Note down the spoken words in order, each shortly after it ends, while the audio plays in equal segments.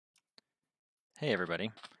Hey everybody,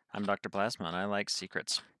 I'm Dr. Plasma and I like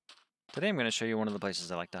secrets. Today I'm going to show you one of the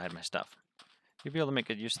places I like to hide my stuff. You'll be able to make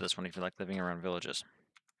good use of this one if you like living around villages.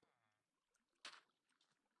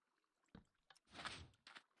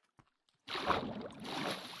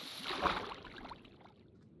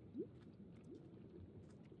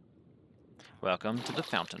 Welcome to the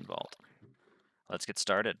Fountain Vault. Let's get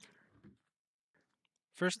started.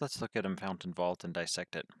 First let's look at a fountain vault and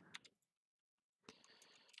dissect it.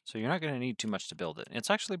 So you're not going to need too much to build it. It's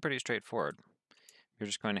actually pretty straightforward. You're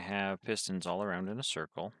just going to have pistons all around in a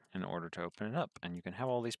circle in order to open it up, and you can have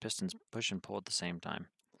all these pistons push and pull at the same time.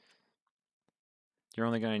 You're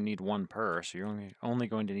only going to need one per, so you're only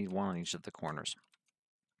going to need one on each of the corners.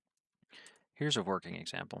 Here's a working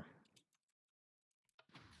example.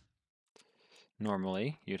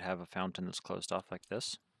 Normally, you'd have a fountain that's closed off like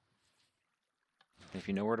this. If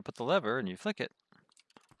you know where to put the lever and you flick it,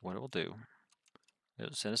 what it will do,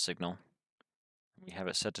 it'll send a signal. We have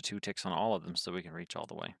it set to 2 ticks on all of them so we can reach all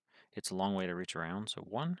the way. It's a long way to reach around, so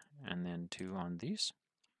 1 and then 2 on these.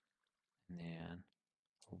 And then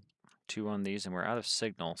 2 on these, and we're out of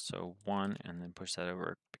signal, so 1 and then push that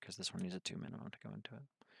over because this one needs a 2 minimum to go into it.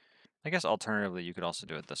 I guess alternatively you could also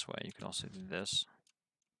do it this way. You could also do this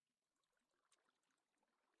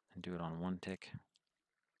and do it on 1 tick.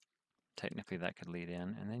 Technically that could lead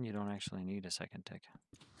in, and then you don't actually need a 2nd tick.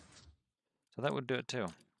 So that would do it too,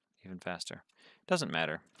 even faster. Doesn't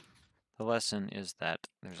matter. The lesson is that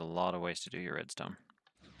there's a lot of ways to do your redstone.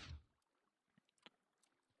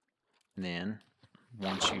 And then,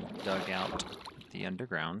 once you've dug out the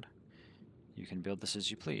underground, you can build this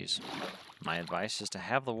as you please. My advice is to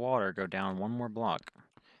have the water go down 1 more block.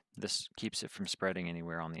 This keeps it from spreading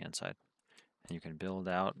anywhere on the inside. And you can build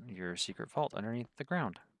out your secret vault underneath the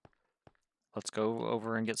ground. Let's go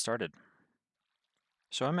over and get started.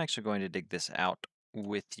 So I'm actually going to dig this out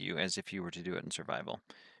with you as if you were to do it in survival.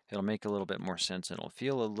 It'll make a little bit more sense and it'll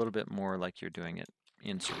feel a little bit more like you're doing it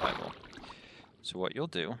in survival. So what you'll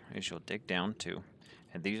do is you'll dig down too,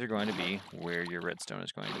 and these are going to be where your redstone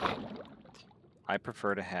is going to be. I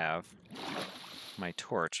prefer to have my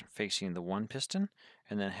torch facing the 1 piston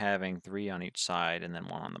and then having 3 on each side and then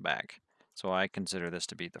 1 on the back. So I consider this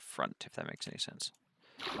to be the front, if that makes any sense.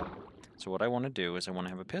 So what I want to do is I want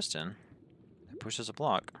to have a piston that pushes a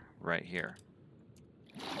block right here.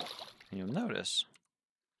 And you'll notice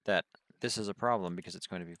that this is a problem because it's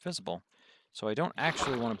going to be visible. So I don't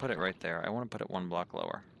actually want to put it right there. I want to put it 1 block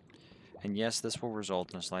lower. And yes, this will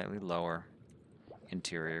result in a slightly lower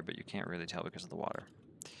interior, but you can't really tell because of the water.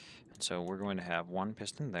 And so we're going to have 1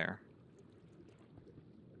 piston there,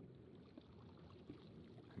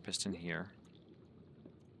 a piston here,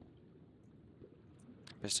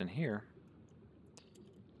 a piston here.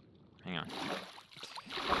 Hang on.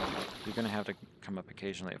 You're going to have to come up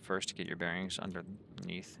occasionally at first to get your bearings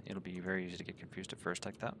underneath. It'll be very easy to get confused at first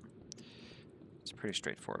like that. It's pretty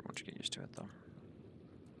straightforward once you get used to it, though.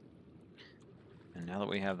 And now that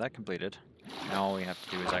we have that completed, now all we have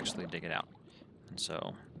to do is actually dig it out. And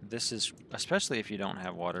so this is, especially if you don't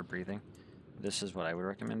have water breathing, this is what I would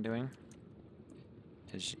recommend doing,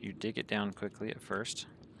 is you dig it down quickly at first,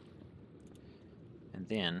 and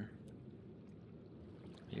then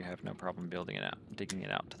you have no problem building it out, digging it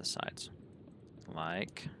out to the sides,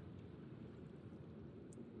 like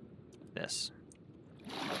this.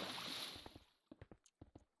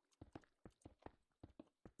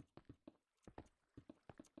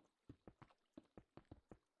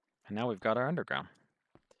 And now we've got our underground.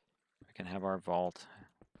 We can have our vault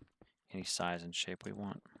any size and shape we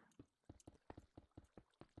want,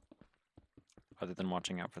 other than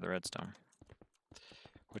watching out for the redstone,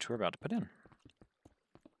 which we're about to put in.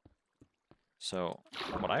 So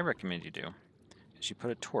what I recommend you do is you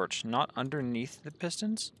put a torch not underneath the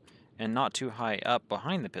pistons and not too high up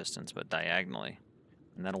behind the pistons, but diagonally.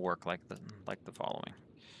 And that'll work like the following.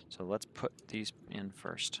 So let's put these in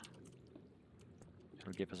first.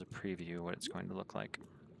 It'll give us a preview of what it's going to look like.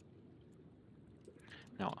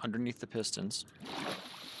 Now underneath the pistons,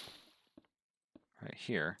 right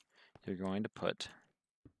here, you're going to put,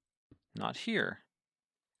 not here,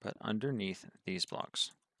 but underneath these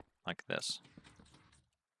blocks, like this.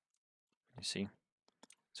 You see?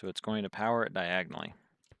 So it's going to power it diagonally.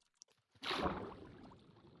 So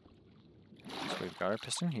we've got our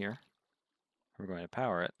piston here. We're going to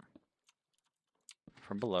power it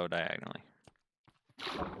from below diagonally.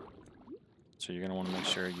 So you're going to want to make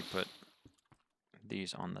sure you put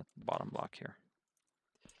these on the bottom block here.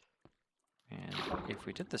 And if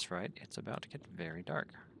we did this right, it's about to get very dark.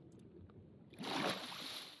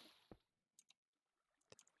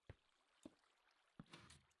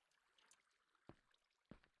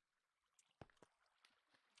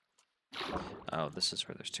 Oh, this is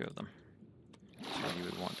where there's two of them. So you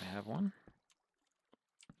would want to have one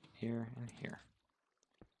here and here.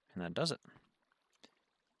 And that does it.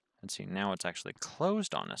 And see, now it's actually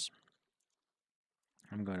closed on us.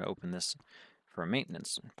 I'm going to open this for a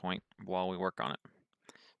maintenance point while we work on it.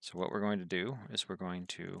 So what we're going to do is we're going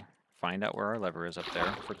to find out where our lever is up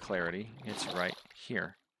there. For clarity, it's right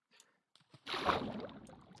here.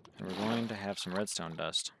 And we're going to have some redstone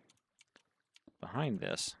dust behind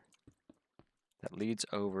this that leads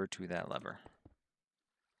over to that lever.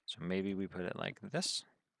 So maybe we put it like this.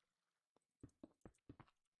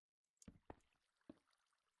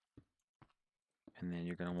 And then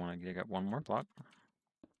you're going to want to dig up one more block.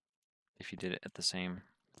 If you did it at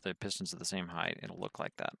the pistons at the same height, it'll look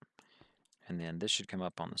like that. And then this should come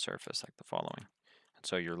up on the surface like the following. And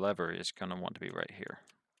so your lever is going to want to be right here.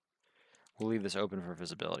 We'll leave this open for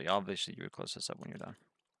visibility. Obviously, you would close this up when you're done.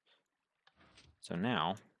 So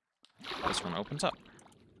now, this one opens up.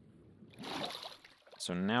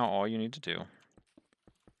 So now all you need to do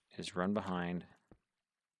is run behind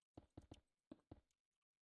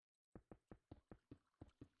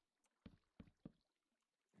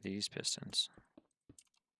these pistons.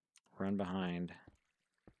 Run behind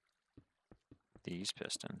these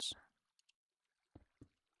pistons.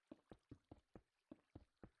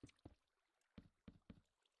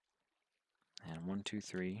 And 1, 2,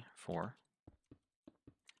 3, 4.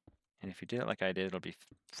 And if you did it like I did, it'll be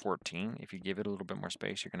 14. If you give it a little bit more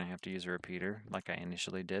space, you're going to have to use a repeater like I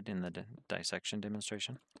initially did in the dissection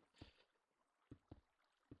demonstration.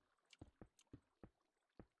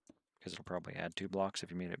 Because it'll probably add 2 blocks if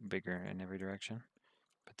you made it bigger in every direction.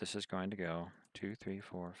 But this is going to go 2, 3,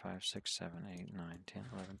 4, 5, 6, 7, 8, 9, 10,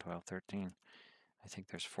 11, 12, 13. I think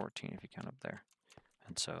there's 14 if you count up there.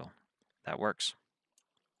 And so that works.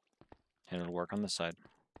 And it'll work on this side.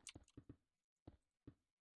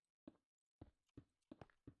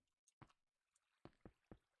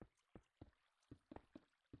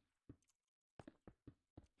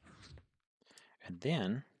 And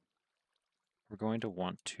then we're going to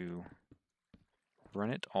want to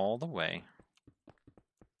run it all the way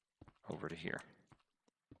over to here.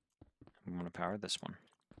 I'm going to power this one.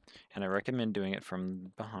 And I recommend doing it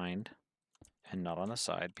from behind and not on the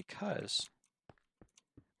side because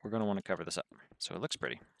we're going to want to cover this up so it looks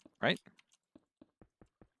pretty, right?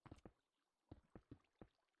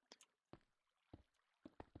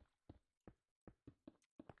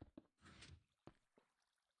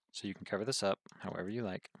 So you can cover this up however you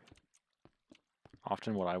like.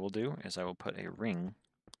 Often what I will do is I will put a ring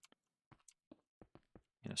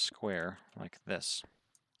in a square like this.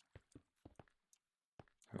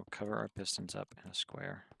 We'll cover our pistons up in a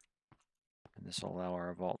square. And this will allow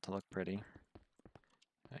our vault to look pretty.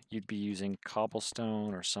 You'd be using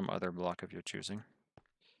cobblestone or some other block of your choosing.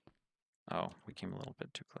 Oh, we came a little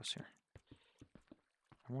bit too close here.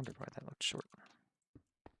 I wondered why that looked short.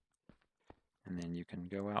 And then you can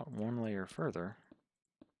go out one layer further,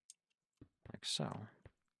 like so.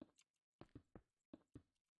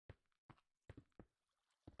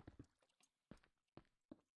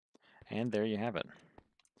 And there you have it.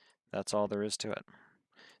 That's all there is to it.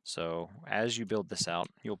 So as you build this out,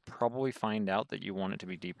 you'll probably find out that you want it to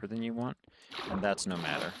be deeper than you want, and that's no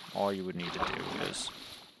matter. All you would need to do is,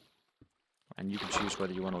 and you can choose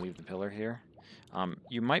whether you want to leave the pillar here.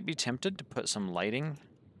 You might be tempted to put some lighting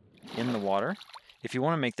in the water. If you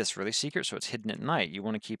want to make this really secret so it's hidden at night, you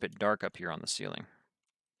want to keep it dark up here on the ceiling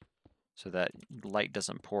so that light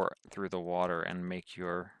doesn't pour through the water and make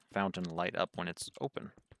your fountain light up when it's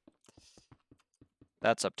open.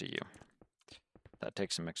 That's up to you. That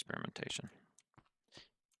takes some experimentation.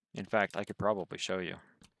 In fact, I could probably show you.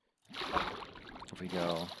 If we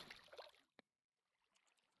go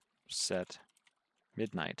set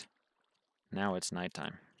midnight, now it's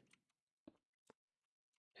nighttime.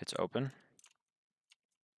 It's open.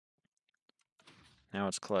 Now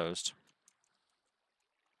it's closed.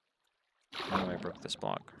 Oh, I broke this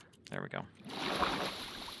block. There we go.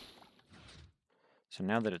 So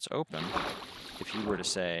now that it's open, if you were to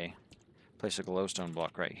say, place a glowstone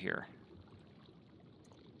block right here,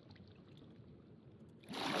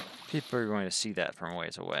 people are going to see that from a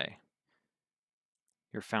ways away.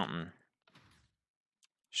 Your fountain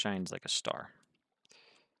shines like a star.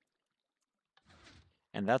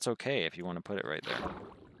 And that's okay if you want to put it right there.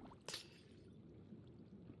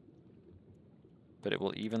 But it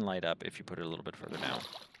will even light up if you put it a little bit further down.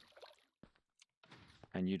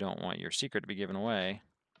 And you don't want your secret to be given away.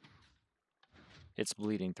 It's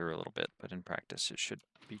bleeding through a little bit, but in practice it should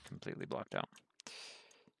be completely blocked out.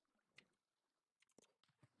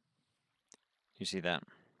 You see that?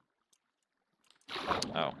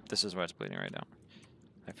 Oh, this is why it's bleeding right now.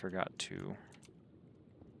 I forgot to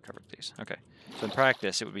cover these. Okay. So in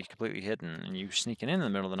practice, it would be completely hidden, and you sneaking in the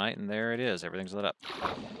middle of the night, and there it is. Everything's lit up.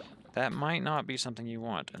 That might not be something you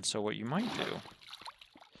want. And so what you might do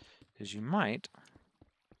is you might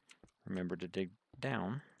remember to dig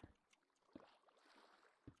down.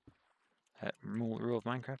 That rule of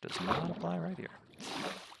Minecraft does not apply right here.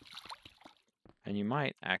 And you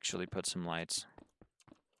might actually put some lights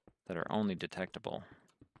that are only detectable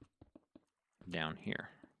down here.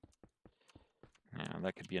 Now,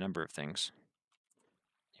 that could be a number of things.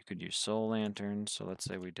 You could use soul lanterns, so let's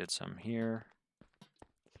say we did some here.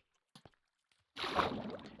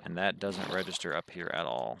 And that doesn't register up here at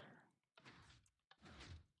all.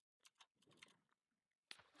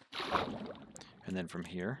 And then from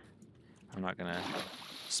here, I'm not going to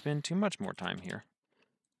spend too much more time here,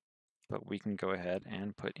 but we can go ahead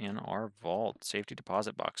and put in our vault safety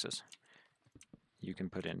deposit boxes. You can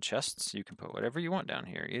put in chests, you can put whatever you want down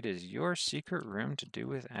here. It is your secret room to do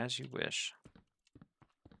with as you wish.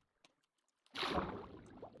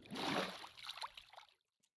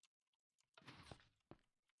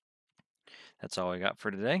 That's all I got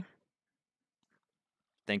for today.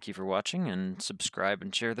 Thank you for watching, and subscribe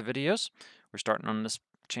and share the videos. We're starting on this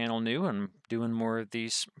channel new and doing more of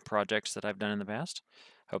these projects that I've done in the past.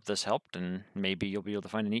 Hope this helped, and maybe you'll be able to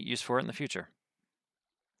find a neat use for it in the future.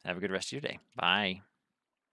 Have a good rest of your day. Bye.